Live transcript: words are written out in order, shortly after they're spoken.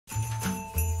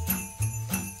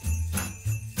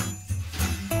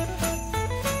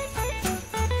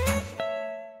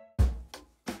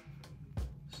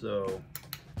So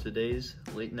today's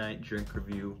late night drink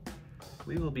review,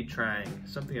 we will be trying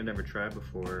something I've never tried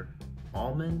before,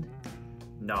 Almond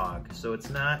Nog. So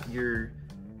it's not your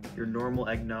normal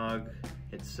eggnog.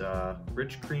 It's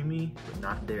rich, creamy, but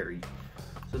not dairy.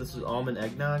 So this is almond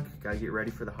eggnog. Gotta get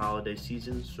ready for the holiday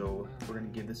season, so we're gonna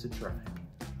give this a try.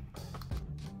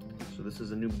 So this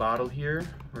is a new bottle here.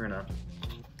 We're gonna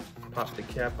pop the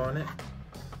cap on it.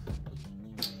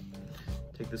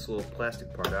 Take this little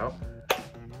plastic part out,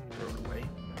 throw it away.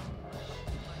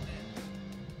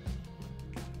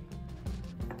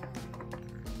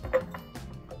 Look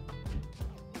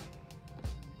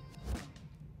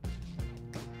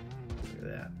at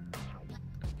that.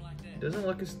 It doesn't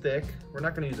look as thick. We're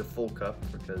not gonna use a full cup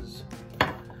because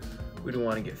we don't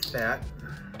want to get fat.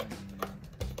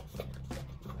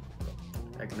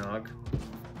 Eggnog.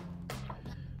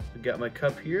 We've got my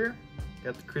cup here.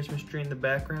 Got the Christmas tree in the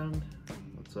background.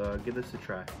 Let's give this a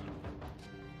try.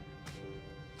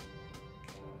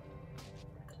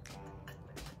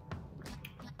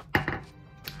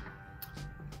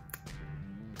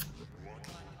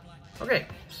 Okay,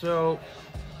 so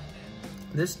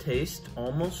this tastes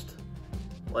almost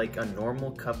like a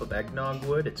normal cup of eggnog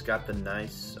would. It's got the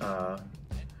nice, the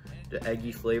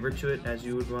eggy flavor to it, as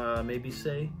you would maybe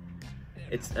say.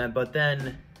 But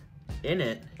then in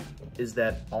it is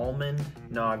that almond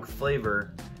nog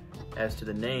flavor as to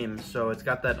the name. So it's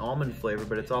got that almond flavor,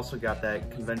 but it's also got that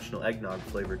conventional eggnog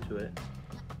flavor to it.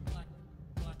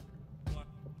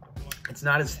 It's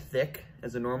not as thick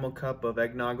as a normal cup of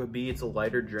eggnog would be. It's a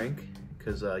lighter drink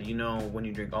because you know when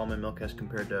you drink almond milk as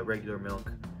compared to regular milk,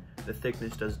 the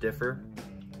thickness does differ.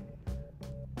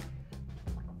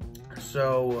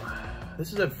 So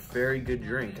this is a very good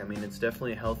drink. I mean, it's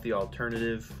definitely a healthy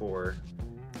alternative for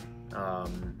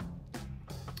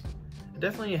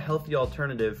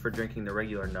drinking the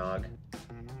regular nog.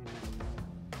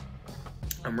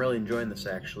 I'm really enjoying this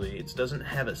actually. It doesn't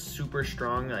have a super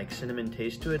strong like cinnamon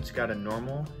taste to it. It's got a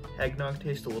normal eggnog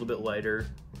taste, a little bit lighter,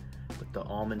 with the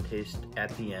almond taste at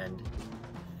the end,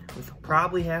 with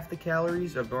probably half the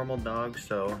calories of normal nog.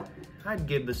 So I'd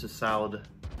give this a solid,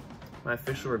 my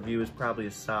official review is probably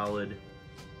a solid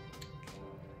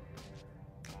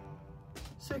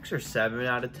 6 or 7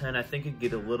 out of 10. I think it'd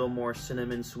get a little more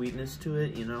cinnamon sweetness to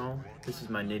it, you know. This is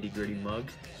my nitty gritty mug,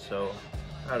 so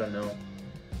I don't know.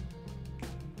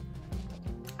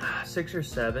 6 or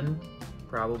 7,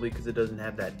 probably, because it doesn't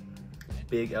have that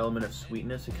big element of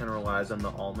sweetness. It kind of relies on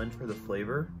the almond for the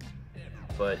flavor,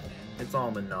 but it's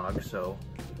almond nog, so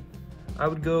I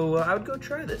would go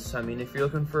try this. I mean, if you're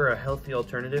looking for a healthy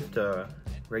alternative to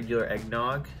regular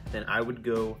eggnog, then I would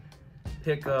go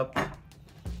pick up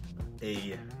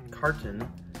a carton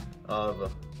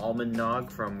of almond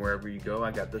nog from wherever you go.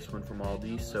 I got this one from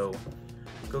Aldi, so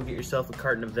go get yourself a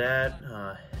carton of that.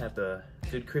 Have a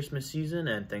good Christmas season,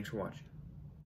 and thanks for watching.